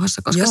omassa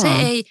rauhassa, koska se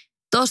ei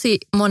tosi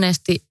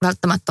monesti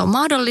välttämättä ole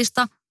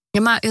mahdollista.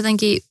 Ja mä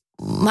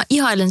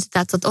ihailen sitä,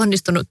 että sä oot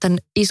onnistunut tämän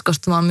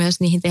iskostumaan myös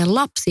niihin teidän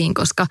lapsiin,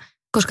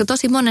 koska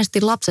tosi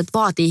monesti lapset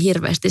vaatii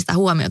hirveästi sitä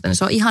huomiota. Niin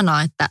se on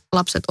ihanaa, että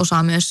lapset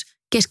osaa myös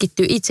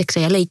keskittyä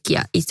itsekseen ja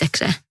leikkiä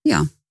itsekseen.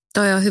 Joo.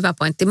 Toi on hyvä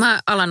pointti.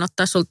 Mä alan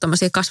ottaa sulta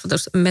tommosia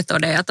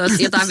kasvatusmetodeja,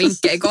 jotain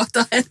vinkkejä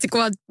kohtaan, että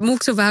kun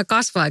muksu vähän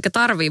kasvaa eikä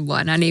tarvii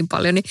mua enää niin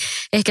paljon, niin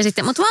ehkä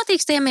sitten. Mutta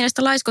vaatiiko teidän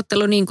mielestä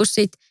laiskottelu niin kuin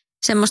sit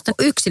semmoista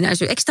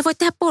yksinäisyyttä? Eikö sitä voi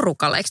tehdä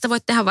porukalla? Eikö sitä voi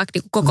tehdä vaikka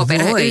niin koko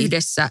perhe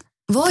yhdessä?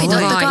 Voi,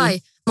 totta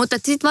kai. Mutta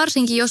sitten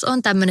varsinkin, jos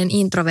on tämmöinen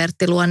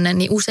introverttiluonne,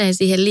 niin usein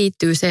siihen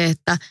liittyy se,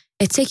 että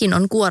sekin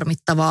on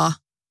kuormittavaa.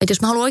 Että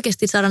jos mä haluan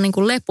oikeasti saada niin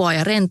kuin lepoa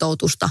ja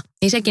rentoutusta,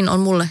 niin sekin on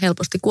mulle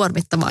helposti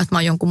kuormittavaa, että mä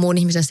oon jonkun muun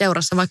ihmisen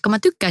seurassa, vaikka mä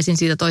tykkäisin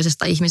siitä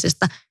toisesta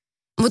ihmisestä.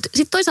 Mutta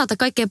sitten toisaalta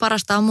kaikkein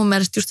parasta on mun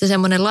mielestä just se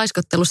semmoinen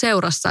laiskottelu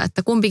seurassa,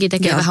 että kumpikin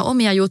tekee vähän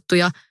omia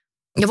juttuja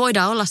ja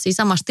voidaan olla siinä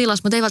samassa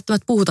tilassa, mutta ei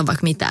välttämättä puhuta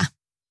vaikka mitään.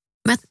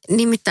 Mä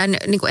nimittäin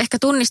niin kuin ehkä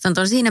tunnistan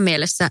tuon siinä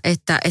mielessä,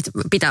 että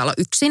pitää olla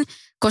yksin,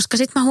 koska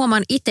sitten mä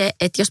huomaan itse,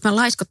 että jos mä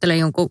laiskottelen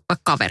jonkun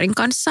vaikka kaverin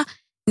kanssa,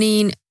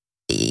 niin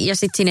ja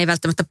sitten siinä ei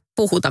välttämättä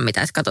puhuta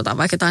mitään, että katsotaan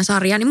vaikka jotain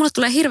sarjaa, niin mulle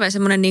tulee hirveän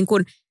semmoinen niin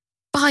kuin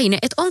paine,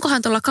 että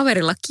onkohan tuolla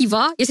kaverilla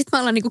kivaa, ja sitten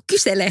mä alan niin kuin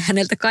kyselee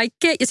häneltä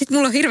kaikkea, ja sitten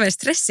mulla on hirveä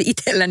stressi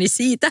itselläni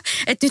siitä,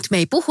 että nyt me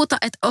ei puhuta,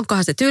 että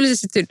onkohan se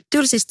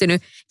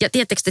tylsistynyt, ja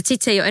tiedättekö, että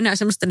sitten se ei ole enää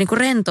semmoista niin kuin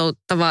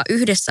rentouttavaa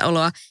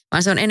yhdessäoloa,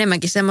 vaan se on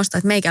enemmänkin semmoista,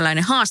 että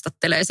meikäläinen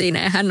haastattelee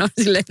siinä, ja hän on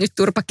silleen, että nyt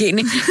turpa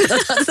kiinni,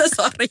 katsotaan tätä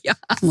sarjaa.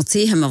 Mutta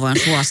siihen mä voin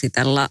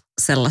suositella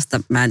sellaista,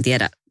 mä en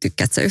tiedä,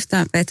 tykkäätkö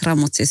sä Petra,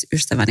 mutta siis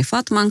ystäväni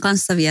Fatman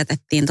kanssa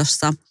vietettiin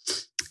tuossa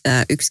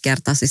yksi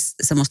kerta siis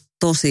semmoista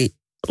tosi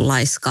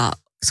laiskaa,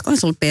 koska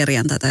se oli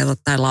perjantaita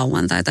tai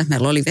lauantaita.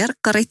 Meillä oli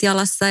verkkarit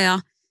jalassa ja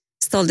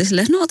sitten oltiin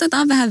silleen, no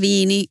otetaan vähän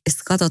viiniä. Ja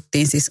sitten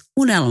katsottiin siis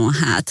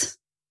Unelmahäät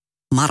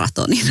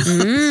maratonina.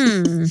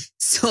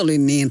 Se oli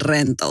niin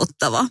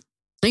rentouttava.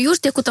 No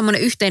just joku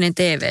tämmöinen yhteinen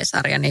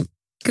TV-sarja, niin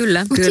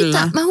kyllä.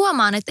 Kyllä. Mä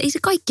huomaan, että ei se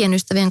kaikkien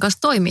ystävien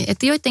kanssa toimi.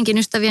 Että joidenkin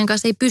ystävien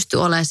kanssa ei pysty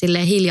olemaan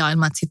silleen hiljaa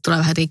ilman, että sitten tulee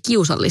vähän jotenkin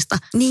kiusallista.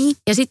 Niin.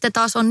 Ja sitten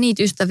taas on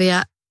niitä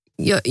ystäviä,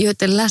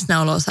 joiden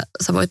läsnäoloa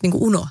sä voit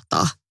niinku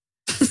unohtaa.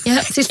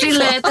 Ja siis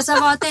silleen, että sä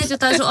vaan teet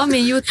jotain sun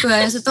omia juttuja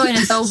ja se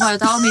toinen touhaa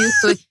jotain omia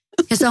juttuja.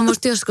 Ja se on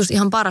musta joskus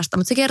ihan parasta.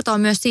 Mutta se kertoo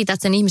myös siitä,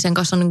 että sen ihmisen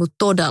kanssa on niinku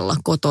todella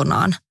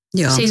kotonaan.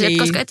 Joo. Siis,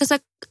 koska että sä,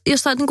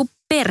 jos sä oot niinku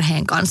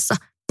perheen kanssa,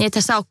 niin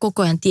että sä oot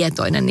koko ajan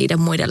tietoinen niiden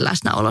muiden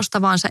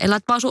läsnäolosta, vaan sä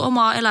elät vaan sun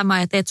omaa elämää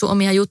ja teet sun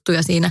omia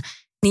juttuja siinä.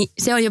 Niin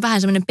se on jo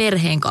vähän semmoinen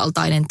perheen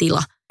kaltainen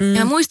tila. Ja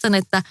mä muistan,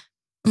 että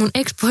mun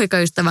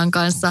ex-poikaystävän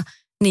kanssa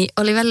niin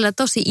oli välillä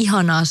tosi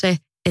ihanaa se,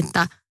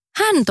 että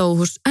hän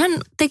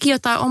teki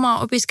jotain omaa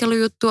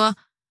opiskelujuttua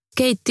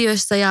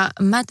keittiössä ja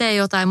mä tein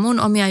jotain mun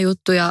omia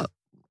juttuja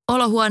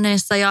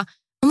olohuoneessa. Ja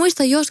mä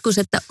muistan joskus,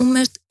 että mun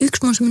mielestä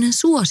yksi mun semmoinen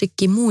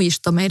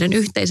suosikkimuisto meidän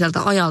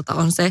yhteiseltä ajalta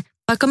on se,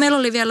 vaikka meillä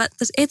oli vielä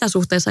tässä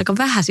etäsuhteessa aika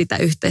vähän sitä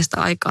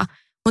yhteistä aikaa,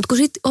 mutta kun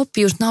sitten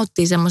oppi just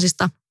nauttii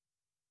semmoisista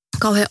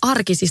kauhean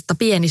arkisista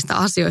pienistä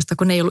asioista,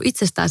 kun ne ei ollut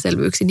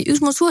itsestäänselvyyksiä, niin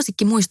yksi mun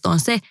suosikkimuisto on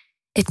se,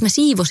 että mä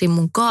siivosin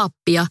mun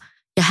kaappia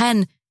ja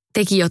hän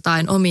teki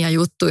jotain omia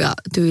juttuja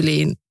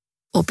tyyliin,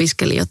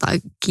 opiskeli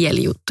jotain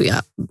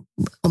kielijuttuja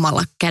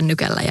omalla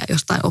kännykällä ja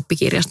jostain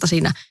oppikirjasta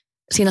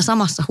siinä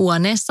samassa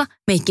huoneessa.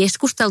 Me ei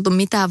keskusteltu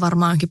mitään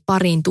varmaankin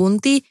pariin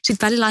tuntia.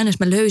 Sitten välillä aina, jos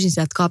mä löysin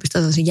sieltä kaapista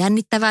jotain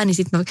jännittävää, niin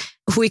sitten mä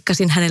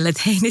huikkasin hänelle,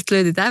 että hei, nyt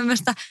löytyi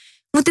tämmöistä.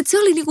 Mutta se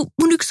oli niinku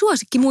mun yksi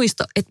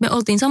suosikkimuisto, että me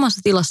oltiin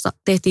samassa tilassa,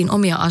 tehtiin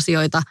omia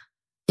asioita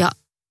ja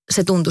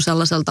se tuntui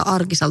sellaiselta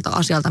arkiselta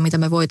asialta, mitä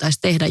me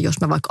voitaisiin tehdä,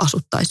 jos me vaikka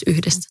asuttaisiin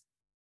yhdessä.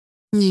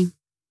 Niin.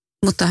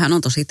 Mutta hän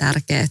on tosi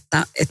tärkeää,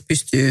 että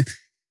pystyy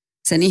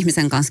sen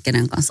ihmisen kanssa,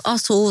 kenen kanssa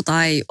asuu,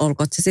 tai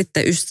olkoon se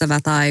sitten ystävä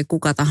tai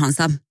kuka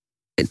tahansa,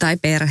 tai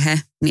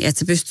perhe, niin että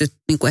sä pystyt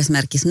niin kuin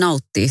esimerkiksi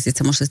nauttimaan sit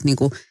semmoisesta niin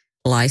kuin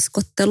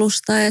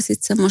laiskottelusta ja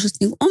sitten semmoisesta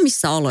niin kuin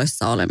omissa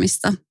oloissa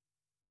olemista.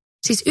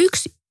 Siis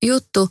yksi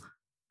juttu,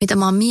 mitä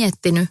mä oon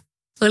miettinyt,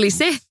 oli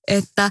se,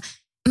 että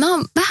mä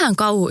oon vähän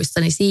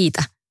kauhuissani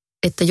siitä,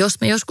 että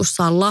jos mä joskus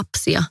saan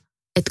lapsia,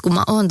 että kun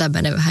mä oon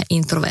tämmöinen vähän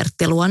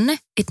introverttiluonne,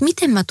 että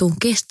miten mä tuun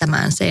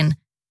kestämään sen,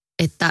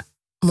 että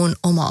mun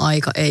oma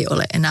aika ei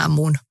ole enää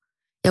mun.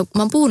 Ja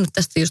mä oon puhunut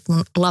tästä just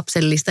mun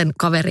lapsellisten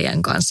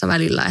kaverien kanssa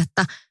välillä,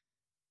 että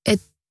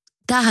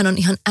tämähän on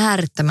ihan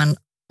äärettömän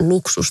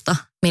luksusta,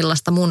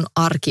 millaista mun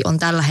arki on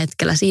tällä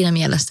hetkellä siinä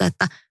mielessä,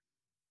 että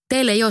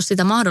teille ei ole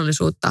sitä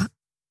mahdollisuutta,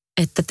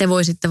 että te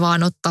voisitte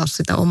vaan ottaa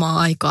sitä omaa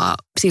aikaa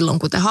silloin,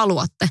 kun te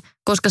haluatte,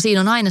 koska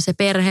siinä on aina se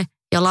perhe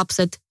ja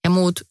lapset ja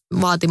muut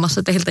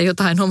vaatimassa teiltä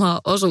jotain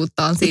omaa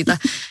osuuttaan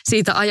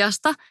siitä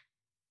ajasta.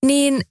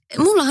 Niin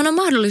mullahan on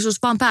mahdollisuus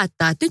vaan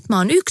päättää, että nyt mä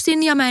oon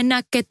yksin ja mä en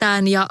näe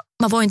ketään ja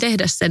mä voin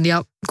tehdä sen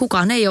ja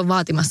kukaan ei ole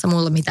vaatimassa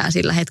mulla mitään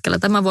sillä hetkellä.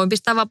 Tai mä voin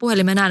pistää vaan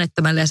puhelimen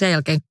äänettömälle ja sen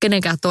jälkeen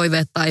kenenkään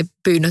toiveet tai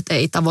pyynnöt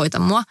ei tavoita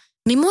mua.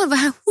 Niin mua on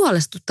vähän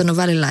huolestuttanut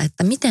välillä,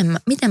 että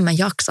miten mä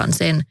jaksan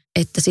sen,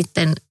 että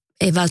sitten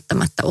ei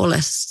välttämättä ole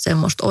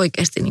semmoista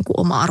oikeasti niin kuin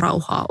omaa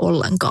rauhaa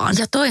ollenkaan.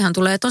 Ja toihan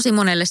tulee tosi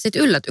monelle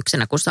sitten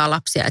yllätyksenä, kun saa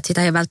lapsia, että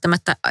sitä ei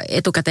välttämättä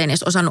etukäteen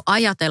edes osannut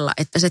ajatella,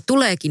 että se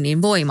tuleekin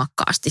niin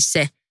voimakkaasti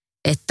se,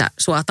 että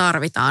sua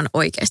tarvitaan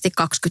oikeasti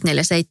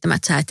 24/7,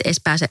 että sä et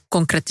edes pääse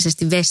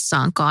konkreettisesti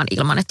vessaankaan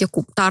ilman, että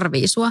joku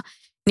tarvii sua.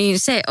 Niin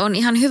se on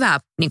ihan hyvä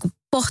niin kuin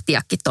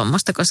pohtiakin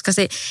tuommoista, koska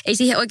se ei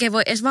siihen oikein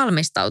voi edes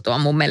valmistautua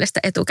mun mielestä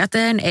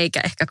etukäteen,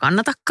 eikä ehkä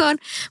kannatakaan.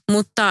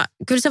 Mutta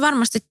kyllä se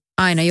varmasti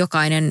aina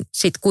jokainen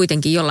sit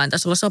kuitenkin jollain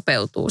tasolla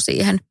sopeutuu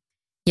siihen.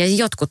 Ja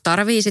jotkut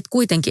tarvii sit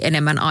kuitenkin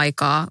enemmän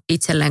aikaa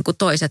itselleen kuin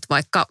toiset,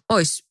 vaikka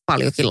olisi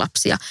paljonkin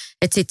lapsia.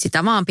 Että sit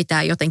sitä vaan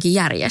pitää jotenkin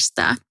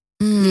järjestää.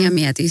 Ja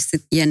mieti sitten,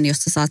 Jenni, jos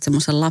sä saat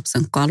semmoisen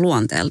lapsen, joka on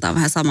luonteeltaan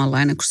vähän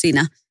samanlainen kuin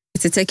sinä.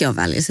 Että sitten sekin on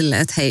välillä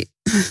silleen, että hei,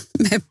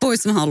 mene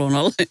pois, mä haluan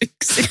olla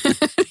yksin.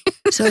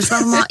 Se olisi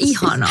varmaan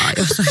ihanaa,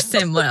 jos olisi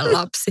semmoinen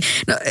lapsi.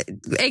 No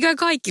eikö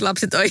kaikki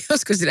lapset ole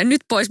joskus silleen,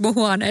 nyt pois mun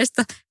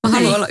huoneesta, mä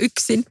haluan olla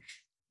yksin.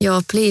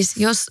 Joo, please,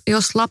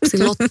 jos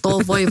lapsi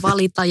lottoa voi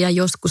valita ja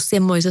joskus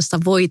semmoisessa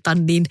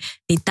voitan, niin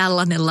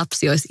tällainen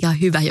lapsi olisi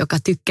ihan hyvä, joka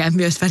tykkää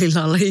myös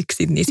välillä olla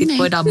yksin, niin sitten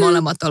voidaan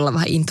molemmat olla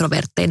vähän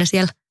introvertteina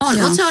siellä. On,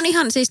 mutta se on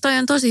ihan, siis toi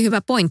on tosi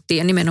hyvä pointti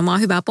ja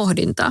nimenomaan hyvää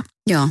pohdintaa.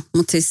 Joo,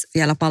 mutta siis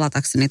vielä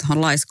palatakseni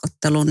tuohon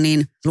laiskotteluun,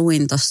 niin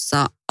luin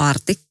tuossa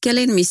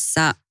artikkelin,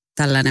 missä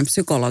tällainen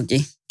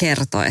psykologi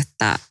kertoi,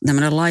 että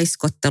tämmöinen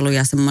laiskottelu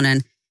ja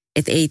semmoinen,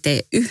 että ei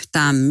tee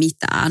yhtään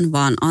mitään,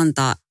 vaan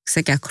antaa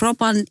sekä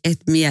kropan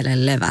että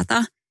mielen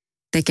levätä,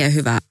 tekee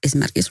hyvää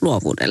esimerkiksi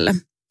luovuudelle.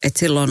 Että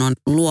silloin on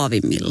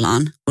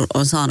luovimmillaan,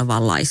 on saanut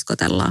vaan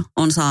laiskotella,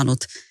 on saanut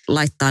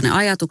laittaa ne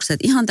ajatukset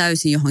ihan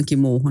täysin johonkin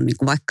muuhun, niin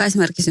kuin vaikka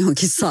esimerkiksi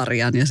johonkin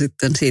sarjan ja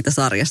sitten siitä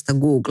sarjasta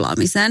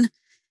googlaamisen.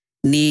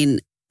 Niin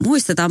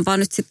muistetaanpa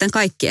nyt sitten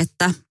kaikki,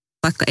 että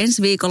vaikka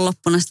ensi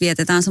viikonloppuna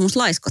vietetään semmoista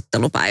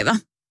laiskottelupäivä.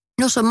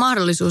 Jos on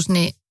mahdollisuus,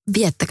 niin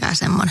viettäkää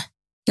semmoinen.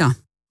 Joo.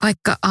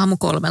 Vaikka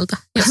 3:00,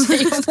 jos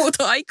ei ole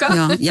muuta aikaa.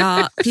 Joo,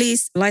 ja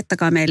please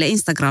laittakaa meille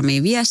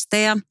Instagramiin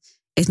viestejä,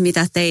 että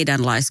mitä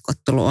teidän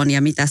laiskottelu on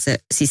ja mitä se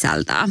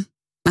sisältää.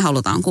 Me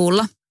halutaan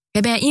kuulla.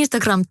 Ja meidän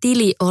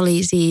Instagram-tili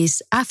oli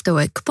siis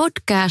Afterwork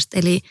Podcast,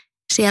 eli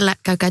siellä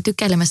käykää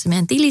tykäilemässä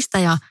meidän tilistä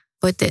ja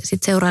voitte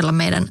sitten seurailla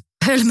meidän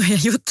hölmöjä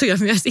juttuja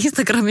myös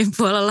Instagramin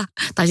puolella.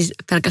 Tai siis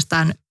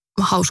pelkästään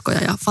hauskoja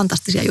ja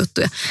fantastisia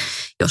juttuja.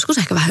 Joskus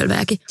ehkä vähän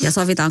hölmöjäkin. Ja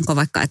sovitaanko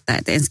vaikka,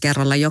 että ensi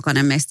kerralla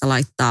jokainen meistä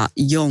laittaa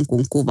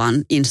jonkun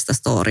kuvan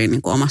Instastoriin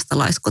niin kuin omasta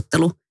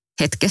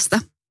laiskotteluhetkestä?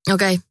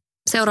 Okei.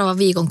 Seuraavan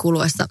viikon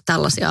kuluessa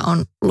tällaisia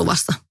on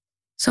luvassa.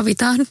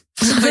 Sovitaan.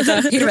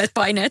 Hirveät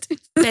paineet.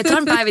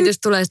 Petran päivitys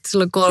tulee sitten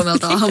silloin 3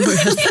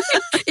 aamuyöstä.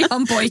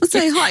 Ihan poikki. Se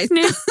ei haittaa.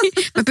 Niin.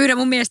 Mä pyydän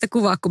mun miestä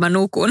kuvaa, kun mä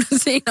nukun.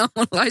 Siinä on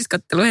mun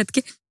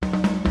laiskotteluhetki.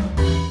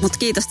 Mutta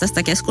kiitos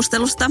tästä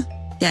keskustelusta.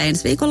 Ja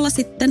ensi viikolla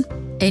sitten.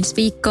 Ensi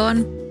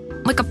viikkoon.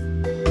 Moikka!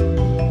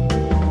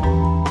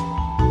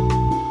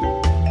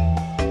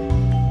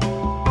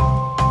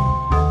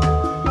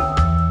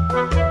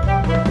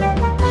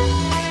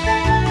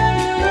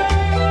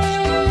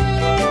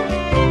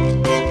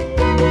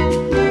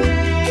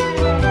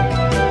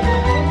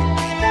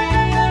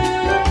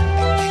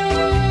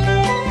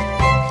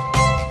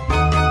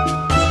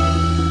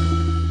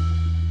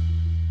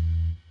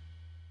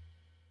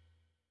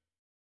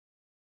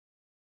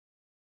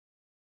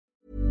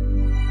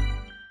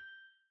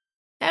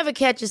 Ever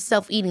catch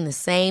yourself eating the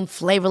same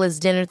flavorless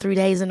dinner 3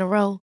 days in a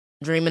row?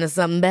 Dreaming of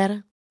something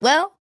better?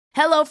 Well,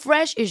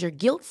 HelloFresh is your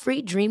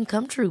guilt-free dream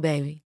come true,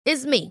 baby.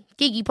 It's me,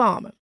 Keke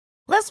Palmer.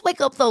 Let's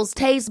wake up those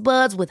taste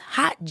buds with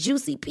hot,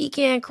 juicy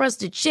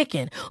pecan-crusted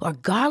chicken or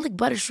garlic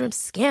butter shrimp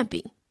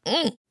scampi.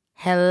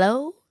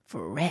 Hello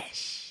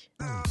Fresh.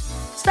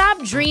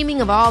 Stop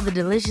dreaming of all the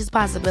delicious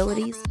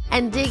possibilities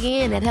and dig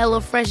in at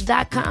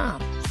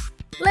HelloFresh.com.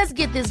 Let's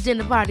get this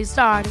dinner party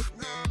started.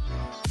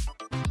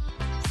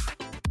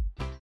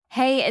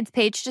 Hey, it's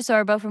Paige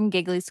DeSorbo from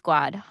Giggly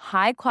Squad.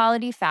 High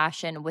quality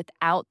fashion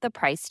without the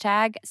price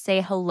tag.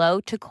 Say hello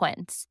to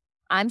Quince.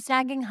 I'm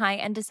snagging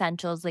high-end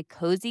essentials like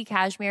cozy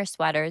cashmere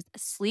sweaters,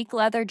 sleek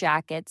leather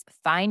jackets,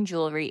 fine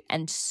jewelry,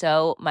 and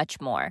so much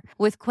more.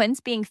 With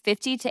Quince being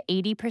 50 to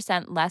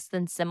 80% less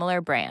than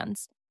similar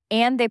brands.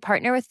 And they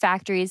partner with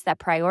factories that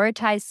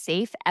prioritize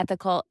safe,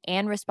 ethical,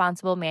 and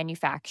responsible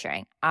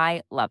manufacturing.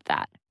 I love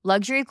that.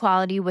 Luxury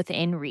quality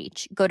within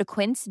reach. Go to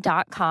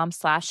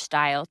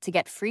quince.com/style to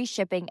get free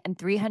shipping and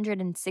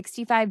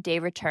 365-day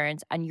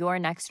returns on your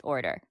next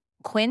order.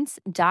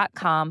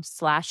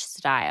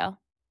 Quince.com/style.